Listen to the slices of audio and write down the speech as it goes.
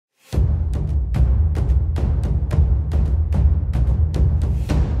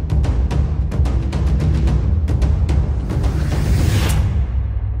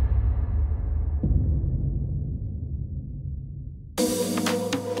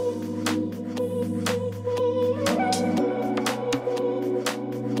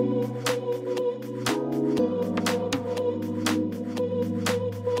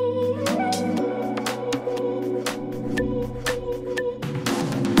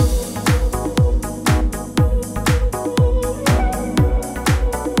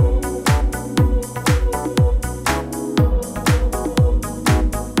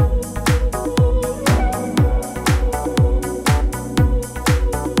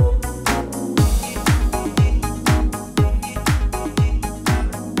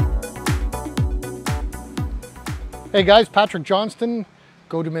Hey guys, Patrick Johnston,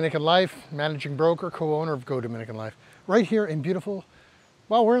 Go Dominican Life, managing broker, co-owner of Go Dominican Life. Right here in beautiful,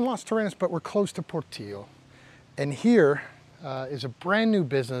 well, we're in Las Terrenas, but we're close to Portillo. And here is a brand new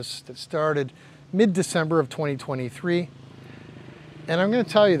business that started mid-December of 2023. And I'm gonna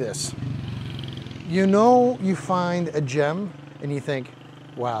tell you this. You know, you find a gem and you think,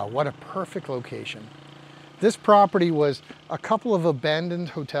 wow, what a perfect location. This property was a couple of abandoned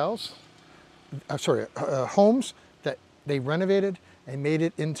hotels, homes that they renovated and made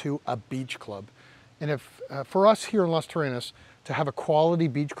it into a beach club. And if for us here in Las Terrenas to have a quality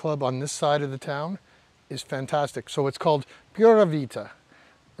beach club on this side of the town is fantastic. So it's called Pura Vida,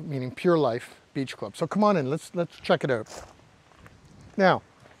 meaning Pure Life Beach Club. So come on in, let's check it out. Now,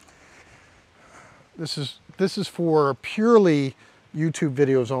 this is for purely YouTube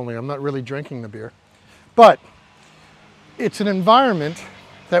videos only. I'm not really drinking the beer, but it's an environment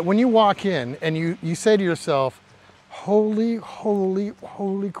that when you walk in and you say to yourself, holy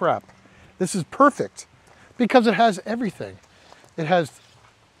crap, this is perfect, because it has everything. It has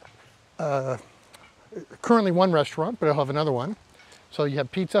currently one restaurant, but I'll have another one. So you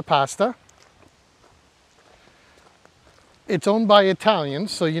have pizza, pasta. It's owned by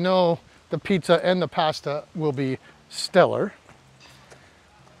Italians, so you know the pizza and the pasta will be stellar.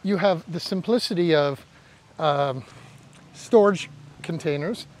 You have the simplicity of storage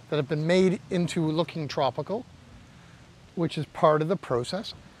containers that have been made into looking tropical, which is part of the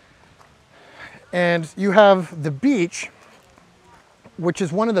process. And you have the beach, which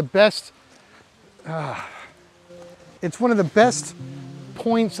is one of the best, it's one of the best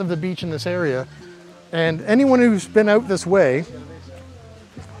points of the beach in this area. And anyone who's been out this way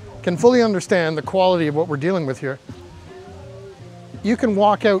can fully understand the quality of what we're dealing with here. You can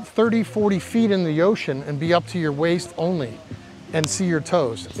walk out 30, 40 feet in the ocean and be up to your waist only and see your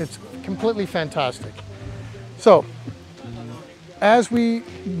toes. It's completely fantastic. So, as we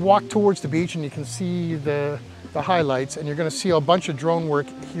walk towards the beach, and you can see the highlights, and you're gonna see a bunch of drone work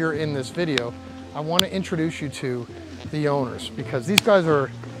here in this video, I wanna introduce you to the owners, because these guys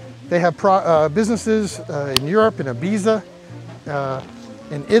they have businesses in Europe, in Ibiza,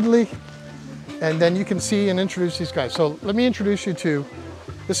 in Italy, and then you can see and introduce these guys. So let me introduce you to,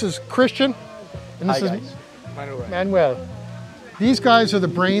 this is Christian, and this is Manuel. These guys are the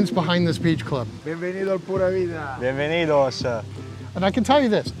brains behind this beach club. Bienvenido al Pura Vida. Bienvenidos. And I can tell you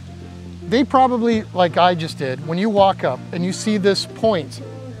this, they probably, like I just did, when you walk up and you see this point,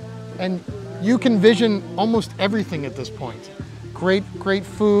 and you can vision almost everything at this point. Great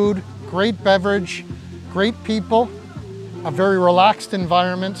food, great beverage, great people, a very relaxed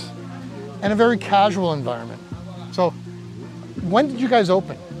environment, and a very casual environment. So, when did you guys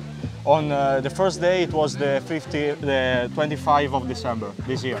open? On the first day, it was the 25th of December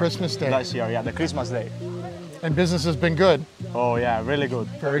this year. Christmas Day. Last year, yeah, the Christmas Day. And business has been good. Oh yeah, really good.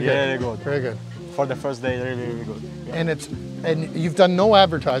 Very good. Really good. Very good. For the first day, really good. Yeah. And you've done no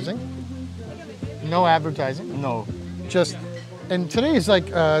advertising. No advertising. No. Just, and today is like,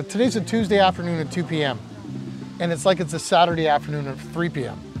 today's a Tuesday afternoon at 2 p.m. And it's like it's a Saturday afternoon at 3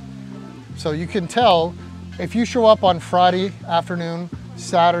 p.m. So you can tell, if you show up on Friday afternoon,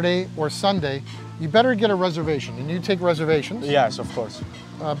 Saturday, or Sunday, you better get a reservation. And you take reservations. Yes, of course.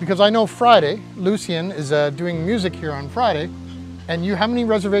 Because I know Friday, Lucien is doing music here on Friday. And how many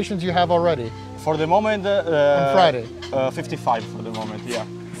reservations you have already? For the moment, on Friday? 55 for the moment, yeah.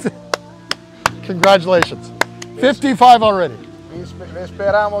 Congratulations. 55 already. Vi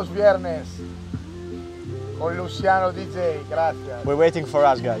esperamos viernes con Luciano DJ. Gracias. We're waiting for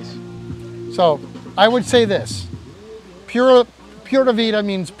us, guys. So, I would say this. Pura Vida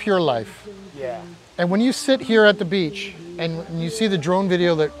means pure life. Yeah. And when you sit here at the beach and you see the drone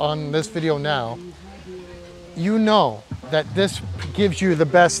video that on this video now, you know that this gives you the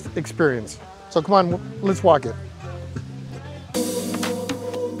best experience. So come on, let's walk it.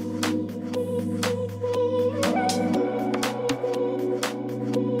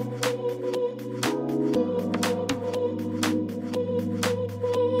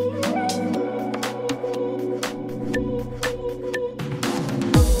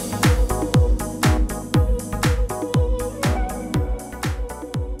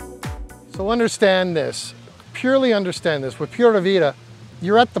 So understand this, purely understand this. With Pura Vida,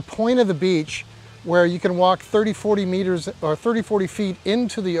 you're at the point of the beach where you can walk 30, 40 meters or 30, 40 feet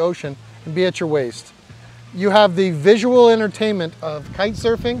into the ocean and be at your waist. You have the visual entertainment of kite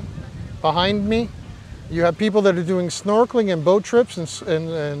surfing behind me. You have people that are doing snorkeling and boat trips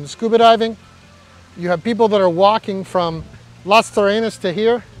and scuba diving. You have people that are walking from Las Terrenas to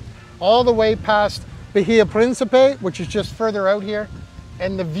here, all the way past Bahia Principe, which is just further out here.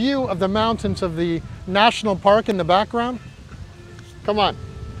 And the view of the mountains of the national park in the background. Come on.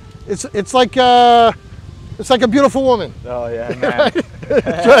 It's like a beautiful woman. Oh yeah, man.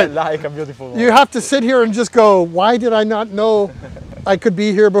 That's right. Like a beautiful woman. You have to sit here and just go, why did I not know I could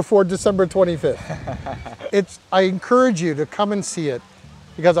be here before December 25th? I encourage you to come and see it,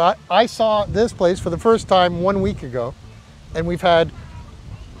 because I saw this place for the first time 1 week ago, and we've had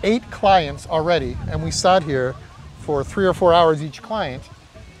 8 clients already, and we sat here for 3 or 4 hours each client,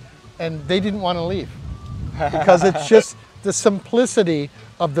 and they didn't want to leave, because it's just the simplicity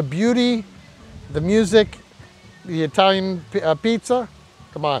of the beauty, the music, the Italian pizza.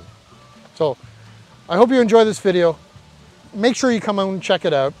 Come on. So I hope you enjoy this video. Make sure you come out and check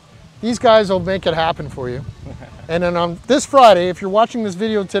it out. These guys will make it happen for you. And then on this Friday, if you're watching this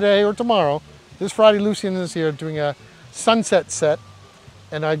video today or tomorrow, this Friday Lucian is here doing a sunset set,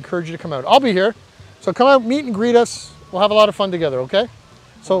 and I encourage you to come out. I'll be here. So come out, meet and greet us. We'll have a lot of fun together, okay?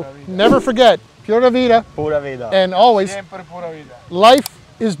 So never forget, Pura Vida. Pura Vida. And always, Siempre pura vida. life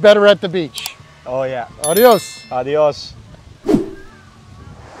is better at the beach. Oh yeah. Adios. Adios.